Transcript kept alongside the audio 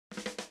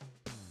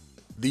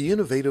The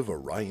innovative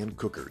Orion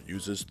cooker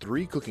uses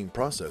three cooking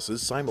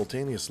processes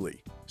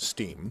simultaneously: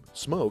 steam,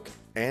 smoke,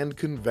 and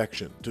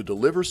convection to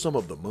deliver some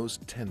of the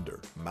most tender,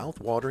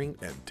 mouth-watering,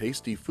 and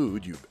tasty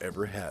food you've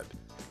ever had.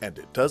 And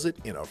it does it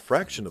in a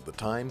fraction of the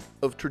time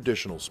of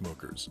traditional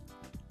smokers.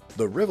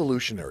 The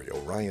revolutionary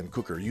Orion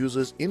cooker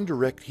uses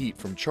indirect heat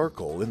from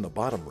charcoal in the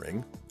bottom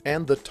ring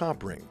and the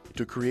top ring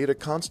to create a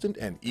constant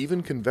and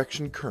even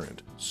convection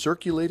current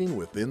circulating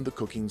within the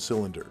cooking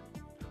cylinder.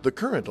 The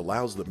current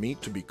allows the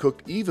meat to be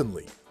cooked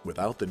evenly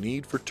without the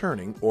need for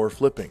turning or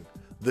flipping.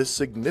 This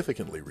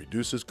significantly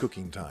reduces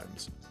cooking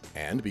times.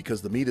 And because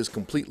the meat is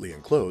completely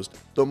enclosed,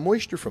 the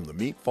moisture from the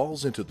meat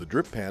falls into the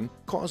drip pan,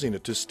 causing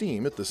it to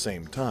steam at the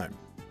same time.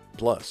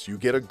 Plus, you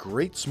get a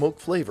great smoke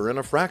flavor in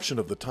a fraction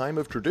of the time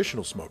of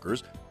traditional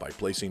smokers by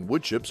placing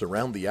wood chips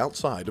around the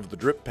outside of the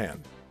drip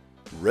pan.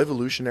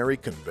 Revolutionary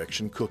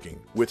convection cooking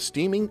with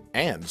steaming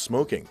and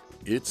smoking.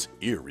 It's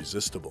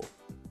irresistible.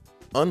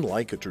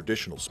 Unlike a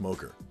traditional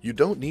smoker, you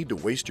don't need to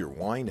waste your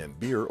wine and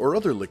beer or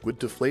other liquid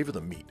to flavor the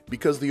meat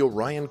because the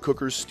Orion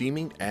cooker's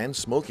steaming and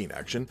smoking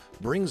action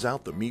brings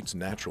out the meat's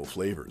natural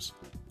flavors.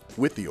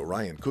 With the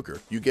Orion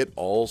cooker, you get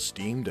all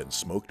steamed and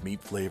smoked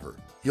meat flavor.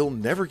 You'll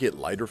never get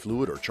lighter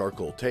fluid or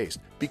charcoal taste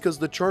because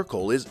the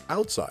charcoal is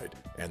outside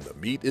and the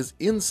meat is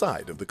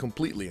inside of the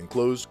completely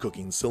enclosed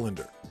cooking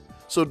cylinder.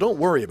 So don't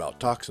worry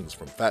about toxins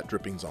from fat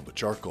drippings on the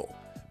charcoal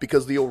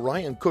because the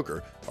Orion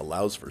cooker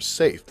allows for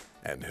safe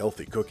and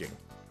healthy cooking.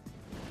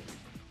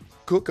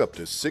 Cook up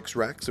to 6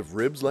 racks of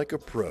ribs like a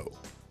pro.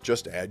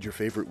 Just add your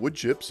favorite wood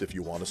chips if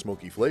you want a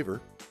smoky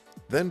flavor.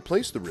 Then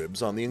place the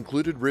ribs on the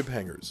included rib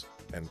hangers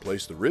and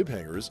place the rib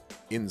hangers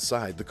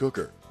inside the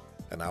cooker.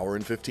 An hour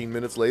and 15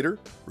 minutes later,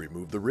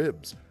 remove the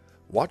ribs.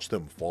 Watch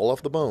them fall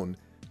off the bone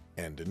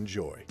and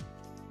enjoy.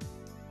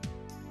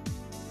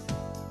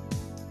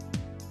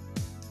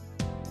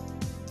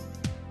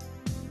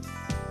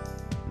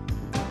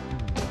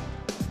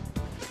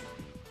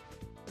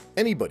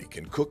 Anybody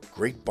can cook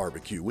great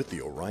barbecue with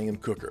the Orion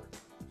cooker.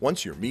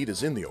 Once your meat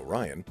is in the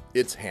Orion,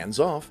 it's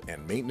hands-off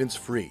and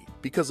maintenance-free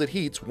because it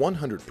heats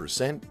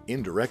 100%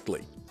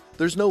 indirectly.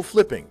 There's no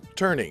flipping,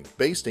 turning,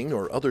 basting,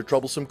 or other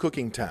troublesome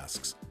cooking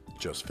tasks.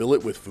 Just fill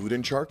it with food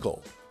and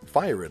charcoal,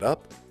 fire it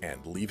up,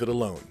 and leave it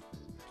alone.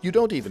 You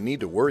don't even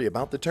need to worry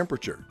about the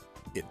temperature.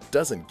 It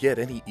doesn't get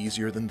any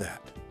easier than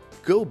that.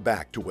 Go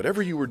back to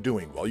whatever you were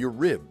doing while your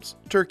ribs,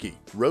 turkey,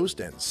 roast,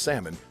 and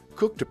salmon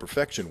cook to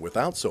perfection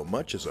without so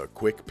much as a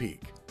quick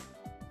peek.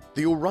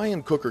 The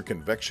Orion cooker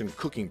convection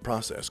cooking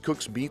process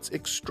cooks meats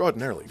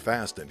extraordinarily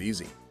fast and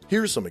easy.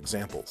 Here's some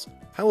examples.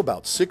 How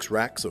about 6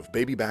 racks of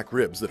baby back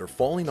ribs that are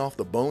falling off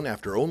the bone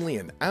after only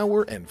an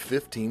hour and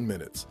 15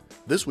 minutes?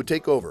 This would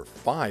take over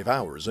 5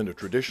 hours in a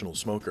traditional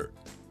smoker.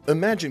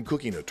 Imagine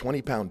cooking a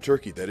 20-pound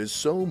turkey that is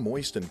so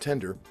moist and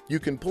tender, you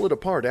can pull it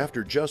apart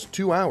after just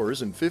 2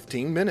 hours and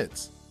 15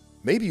 minutes.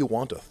 Maybe you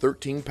want a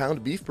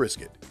 13-pound beef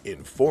brisket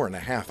in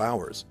 4.5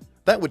 hours.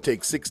 That would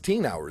take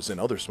 16 hours in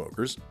other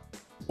smokers.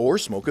 Or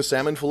smoke a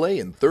salmon fillet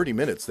in 30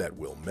 minutes that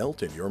will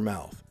melt in your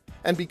mouth.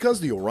 And because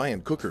the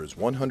Orion cooker is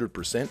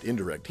 100%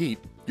 indirect heat,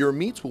 your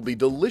meats will be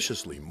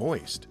deliciously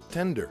moist,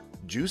 tender,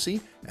 juicy,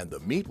 and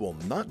the meat will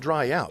not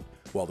dry out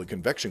while the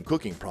convection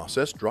cooking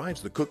process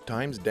drives the cook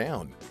times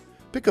down.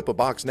 Pick up a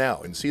box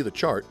now and see the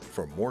chart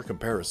for more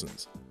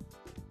comparisons.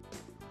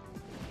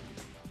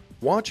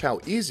 Watch how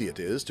easy it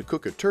is to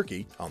cook a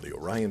turkey on the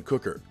Orion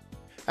cooker.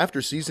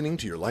 After seasoning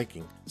to your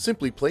liking,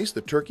 simply place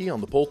the turkey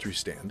on the poultry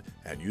stand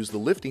and use the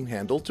lifting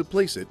handle to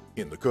place it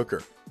in the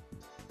cooker.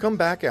 Come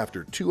back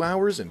after 2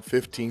 hours and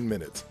 15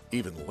 minutes,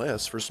 even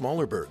less for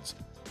smaller birds.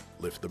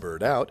 Lift the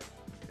bird out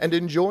and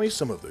enjoy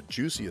some of the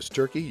juiciest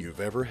turkey you've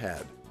ever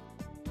had.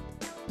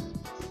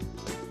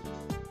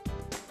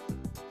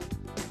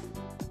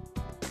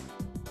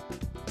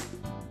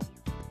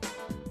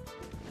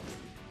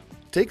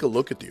 Take a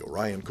look at the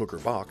Orion cooker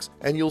box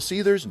and you'll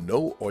see there's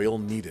no oil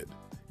needed.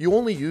 You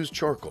only use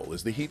charcoal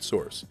as the heat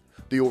source.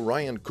 The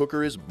Orion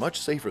cooker is much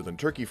safer than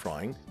turkey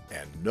frying,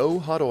 and no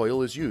hot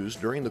oil is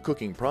used during the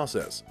cooking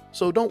process.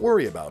 So don't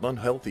worry about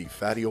unhealthy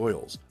fatty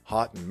oils,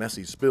 hot and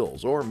messy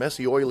spills, or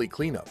messy oily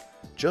cleanup.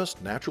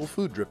 Just natural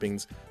food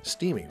drippings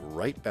steaming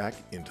right back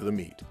into the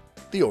meat.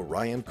 The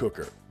Orion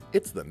cooker.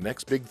 It's the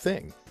next big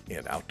thing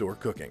in outdoor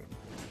cooking.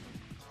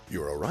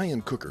 Your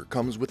Orion cooker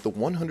comes with the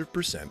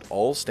 100%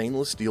 all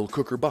stainless steel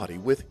cooker body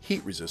with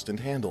heat-resistant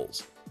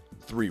handles.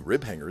 3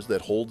 rib hangers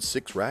that hold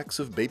 6 racks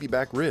of baby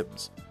back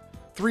ribs.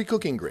 3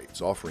 cooking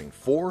grates offering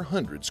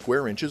 400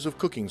 square inches of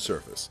cooking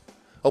surface.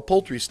 A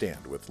poultry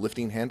stand with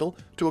lifting handle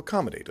to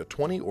accommodate a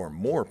 20 or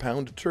more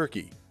pound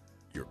turkey.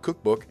 Your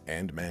cookbook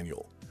and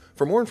manual.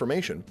 For more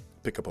information,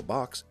 pick up a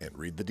box and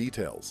read the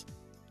details.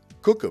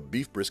 Cook a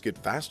beef brisket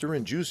faster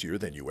and juicier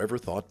than you ever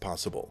thought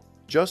possible.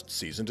 Just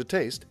season to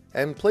taste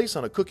and place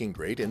on a cooking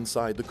grate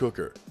inside the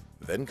cooker.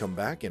 Then come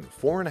back in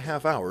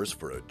 4.5 hours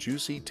for a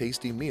juicy,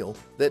 tasty meal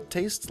that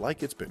tastes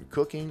like it's been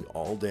cooking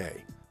all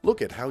day.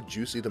 Look at how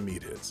juicy the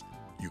meat is.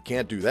 You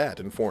can't do that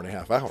in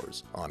 4.5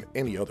 hours on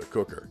any other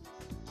cooker.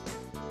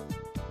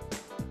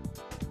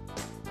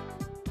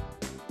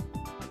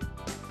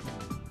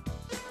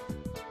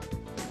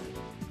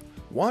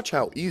 Watch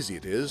how easy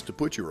it is to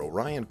put your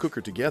Orion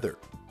cooker together.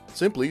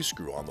 Simply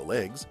screw on the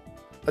legs,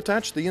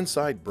 attach the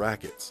inside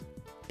brackets,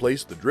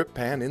 place the drip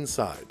pan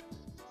inside,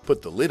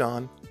 put the lid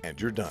on,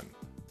 and you're done.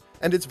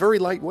 And it's very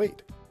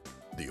lightweight.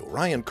 The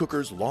Orion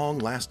cooker's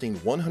long-lasting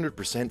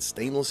 100%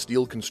 stainless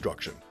steel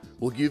construction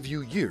will give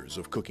you years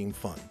of cooking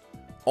fun.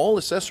 All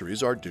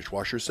accessories are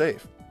dishwasher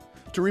safe.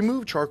 To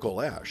remove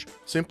charcoal ash,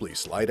 simply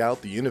slide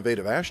out the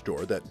innovative ash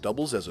door that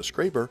doubles as a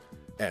scraper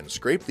and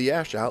scrape the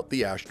ash out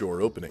the ash door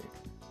opening.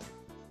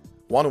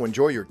 Want to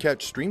enjoy your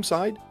catch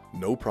streamside?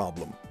 No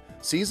problem.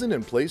 Season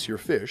and place your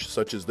fish,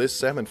 such as this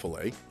salmon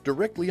fillet,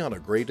 directly on a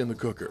grate in the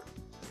cooker.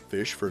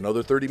 Fish for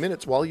another 30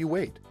 minutes while you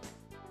wait.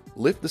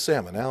 Lift the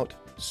salmon out,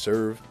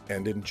 serve,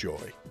 and enjoy.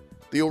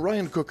 The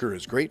Orion cooker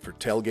is great for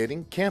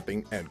tailgating,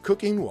 camping, and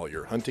cooking while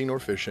you're hunting or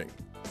fishing.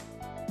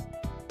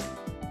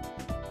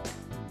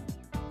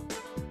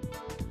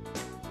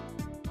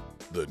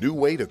 The new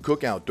way to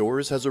cook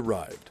outdoors has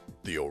arrived.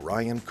 The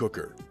Orion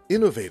cooker,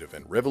 innovative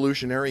and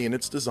revolutionary in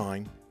its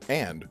design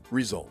and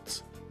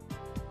results.